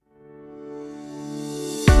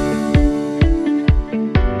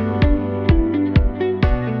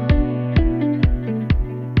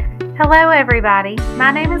Hello, everybody.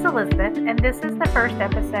 My name is Elizabeth, and this is the first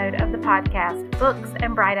episode of the podcast, Books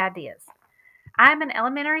and Bright Ideas. I am an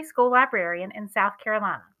elementary school librarian in South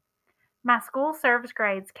Carolina. My school serves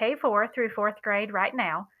grades K4 through 4th grade right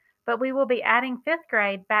now, but we will be adding 5th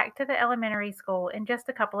grade back to the elementary school in just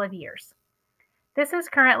a couple of years. This is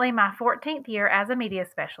currently my 14th year as a media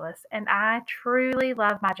specialist, and I truly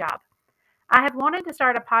love my job. I have wanted to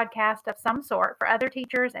start a podcast of some sort for other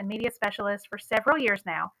teachers and media specialists for several years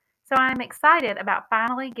now, so I am excited about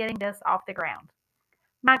finally getting this off the ground.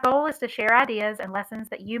 My goal is to share ideas and lessons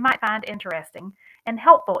that you might find interesting and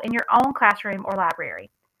helpful in your own classroom or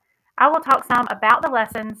library. I will talk some about the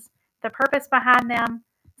lessons, the purpose behind them,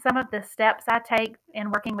 some of the steps I take in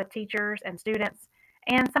working with teachers and students,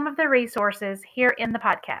 and some of the resources here in the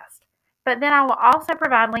podcast. But then I will also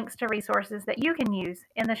provide links to resources that you can use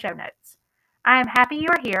in the show notes. I am happy you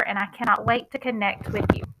are here and I cannot wait to connect with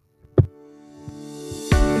you.